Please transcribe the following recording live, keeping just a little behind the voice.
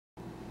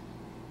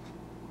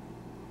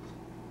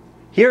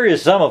Here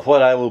is some of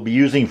what I will be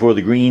using for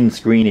the green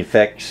screen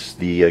effects,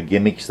 the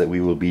gimmicks that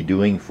we will be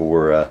doing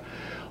for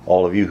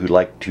all of you who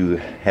like to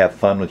have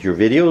fun with your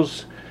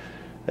videos.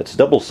 It's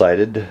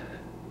double-sided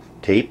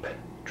tape,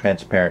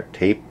 transparent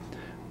tape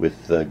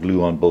with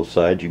glue on both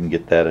sides. You can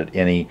get that at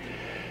any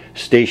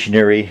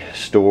stationery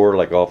store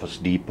like Office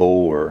Depot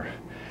or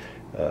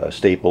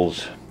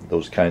Staples,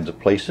 those kinds of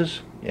places.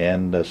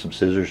 And some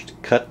scissors to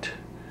cut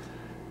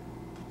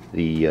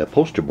the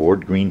poster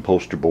board, green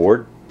poster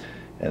board.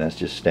 And that's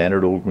just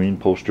standard old green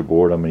poster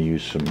board. I'm going to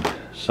use some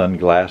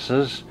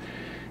sunglasses,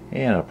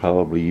 and I'll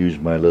probably use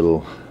my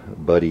little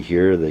buddy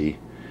here, the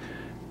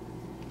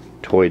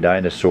toy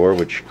dinosaur,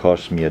 which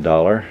cost me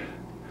 $1.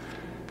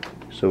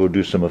 So we'll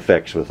do some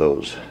effects with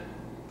those.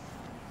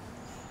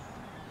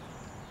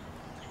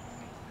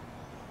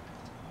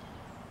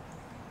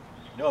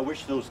 You know, I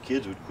wish those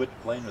kids would quit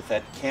playing with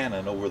that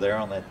cannon over there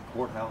on that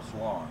courthouse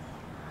lawn.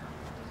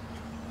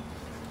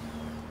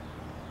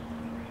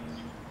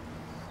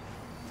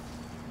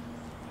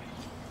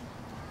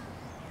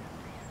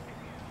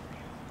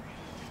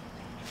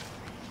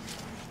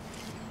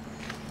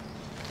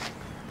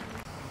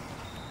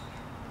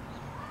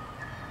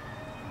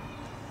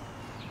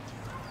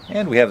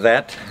 And we have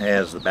that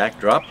as the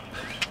backdrop,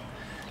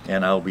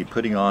 and I'll be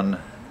putting on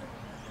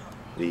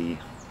the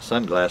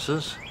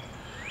sunglasses.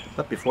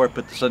 But before I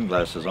put the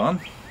sunglasses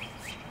on,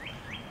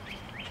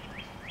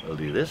 I'll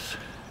do this,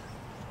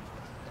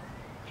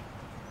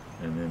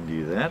 and then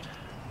do that.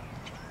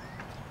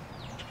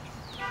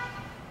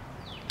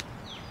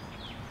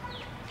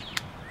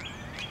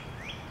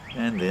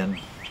 And then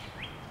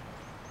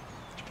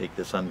take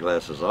the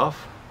sunglasses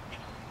off.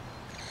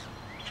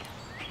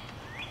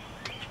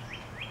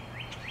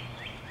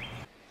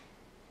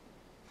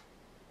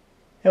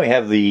 And we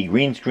have the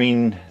green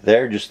screen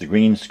there, just the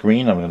green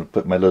screen. I'm going to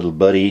put my little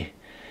buddy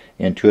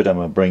into it. I'm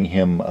going to bring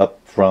him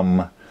up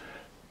from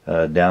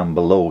down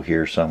below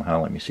here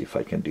somehow. Let me see if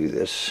I can do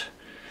this.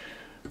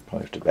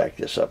 Probably have to back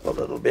this up a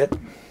little bit.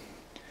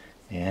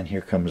 And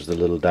here comes the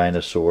little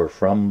dinosaur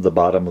from the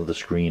bottom of the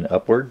screen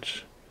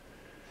upwards.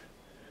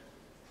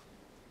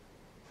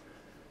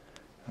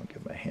 I'll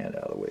get my hand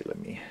out of the way. Let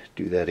me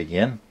do that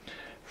again.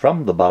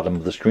 From the bottom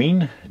of the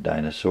screen,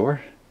 dinosaur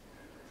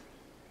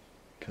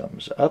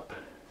comes up.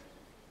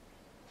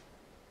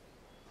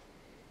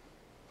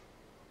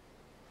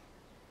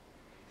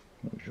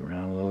 Moves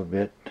around a little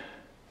bit.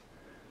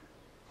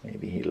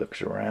 Maybe he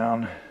looks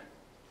around.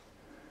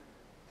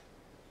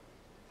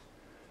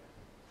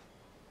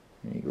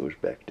 And he goes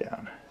back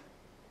down.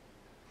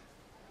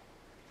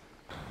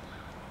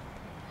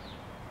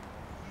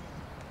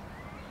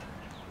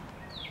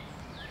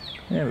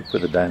 And we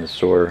put the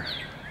dinosaur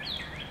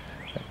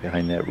right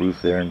behind that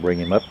roof there and bring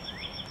him up.